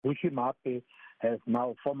Bushi Mape has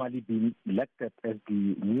now formally been elected as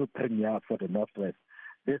the new premier for the Northwest.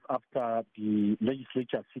 This after the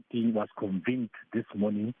legislature sitting was convened this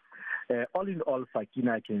morning. All in all,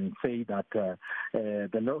 Sakina, I can say that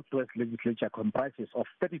the Northwest Legislature comprises of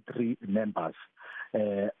 33 members,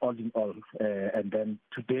 all in all. And then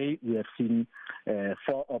today we have seen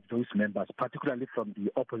 4 of those members, particularly from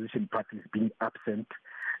the opposition parties, being absent.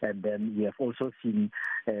 And then we have also seen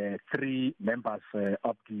 3 members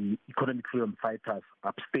of the economic freedom fighters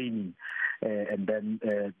abstaining. And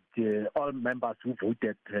then all members who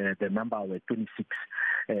voted, the number were 26.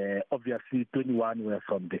 Obviously, 21 were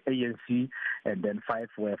from the ANC, and then 5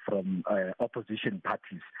 were from opposition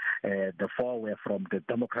parties. The 4 were from the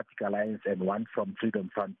Democratic Alliance and 1 from Freedom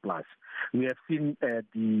Front Plus. We have seen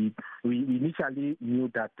we initially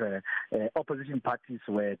knew that opposition parties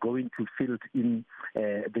were going to field in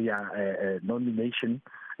their nomination.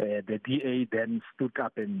 The DA then stood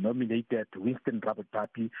up and nominated Winston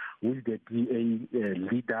Rabotati, who is the DA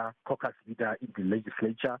leader, caucus leader in the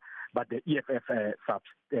legislature. But the EFF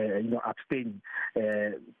abstained,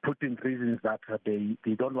 putting reasons that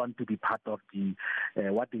they don't want to be part of the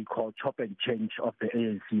what they call chop and change of the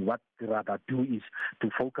ANC. What they rather do is to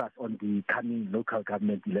focus on the coming local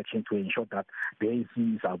government election to ensure that the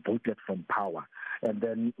ANC are voted from power. And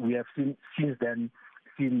then we have seen since then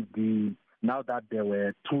now that there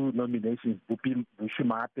were 2 nominations, Bushi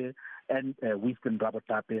Mape and Winston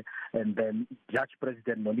Rabotati, and then Judge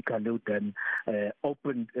President Monica Lew then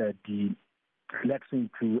opened the election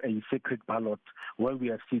to a secret ballot, where we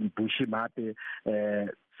have seen Bushi Mape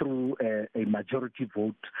through a majority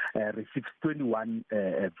vote received 21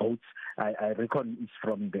 votes. I reckon it's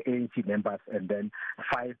from the ANC members, and then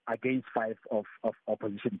 5 against 5 of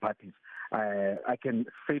opposition parties. I can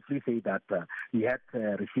safely say that he had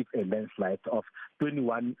received a landslide of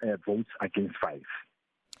 21 votes against 5.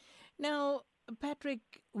 Now, Patrick,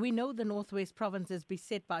 we know the Northwest Province is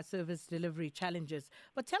beset by service delivery challenges,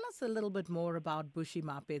 but tell us a little bit more about Bushi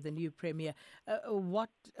Mape, the new premier, what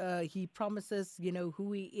he promises,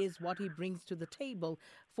 who he is, what he brings to the table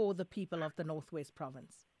for the people of the Northwest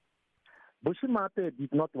Province. Bushi Mape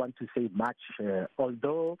did not want to say much,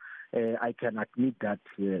 although I can admit that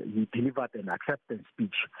he delivered an acceptance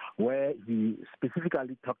speech where he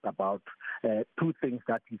specifically talked about 2 things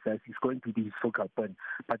that he says is going to be his focal point,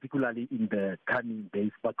 particularly in the coming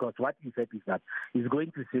days, because what he said is that he's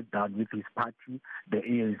going to sit down with his party, the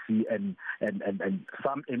ANC, and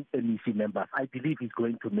some NEC members. I believe he's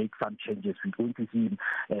going to make some changes. We're going to see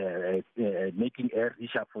him making a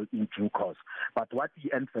reshuffle in due course. But what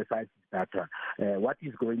he emphasized is that what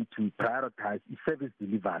he's going to prioritize is service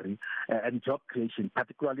delivery and job creation,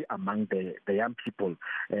 particularly among the young people.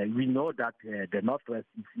 We know that the Northwest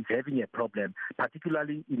is having a problem,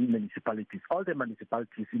 particularly in municipalities. All the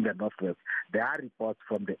municipalities in the Northwest, there are reports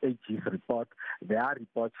from the AG's report, there are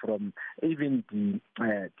reports from even the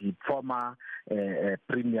former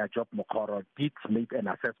Premier Job Mokoro did make an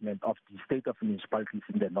assessment of the state of municipalities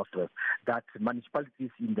in the Northwest, that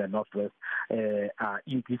municipalities in the Northwest are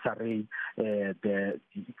in disarray.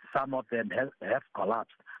 Some of them have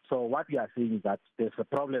collapsed. So what we are saying is that there's a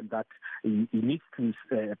problem that he needs to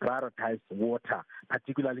prioritize water,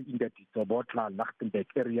 particularly in the Ditsobotla-Lichtenburg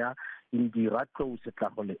area, in the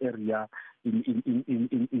Radko-Setlagole area,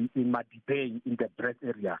 in Madibeng, in the Brett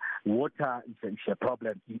area. Water is a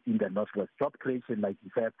problem in the Northwest. Job creation, like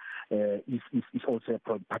you said, is also a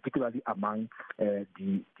problem, particularly among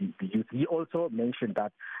the youth. He also mentioned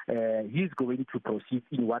that he's going to proceed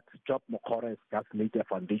in what Job Mokoro has just laid a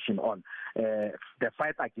foundation on, the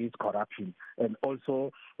fight against corruption, and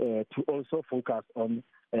also to also focus on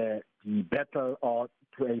the battle or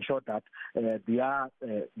to ensure that they are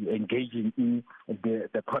engaging in the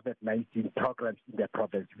COVID-19 programs in the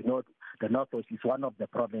province. We know the Northwest is one of the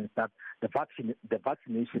provinces that the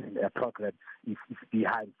vaccination program is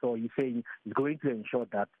behind. So he's saying he's going to ensure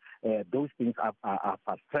that those things are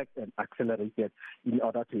fast-tracked and accelerated in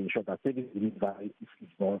order to ensure that service delivery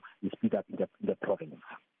is speed up in the province.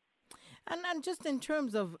 And just in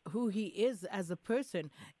terms of who he is as a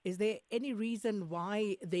person, is there any reason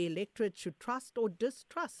why the electorate should trust or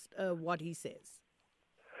distrust what he says?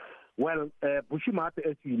 Well, Bushi Mape,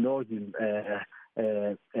 as we know him,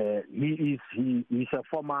 he's a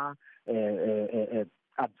former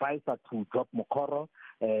advisor to Job Mokoro.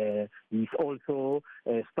 He's also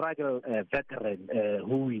a struggle veteran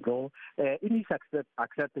who we know. In his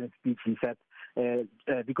acceptance speech, he said,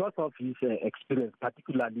 because of his experience,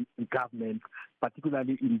 particularly in government,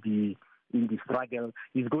 particularly in in the struggle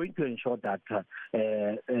is going to ensure that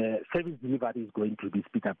service delivery is going to be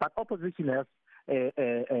speeded up. But opposition has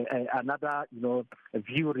another,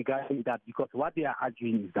 view regarding that, because what they are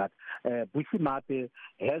arguing is that Bushy Mathe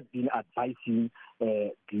has been advising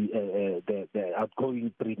the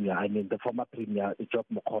outgoing premier, the former premier, Job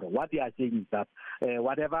Mokgoro. What they are saying is that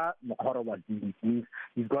whatever Mokgoro was doing, it means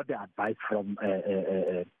he's got the advice from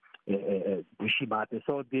Bushy Mathe.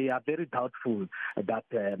 So they are very doubtful that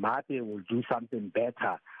Mathe will do something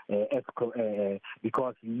better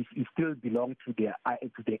because he still belongs to the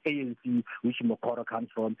ANC, which Mokgoro comes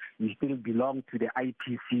from. He still belongs to the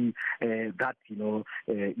IPC that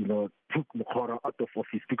took Mokgoro out of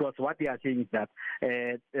office. Because what they are saying is that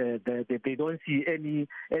they don't see any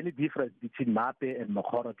difference between Mathe and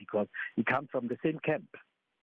Mokgoro because he comes from the same camp.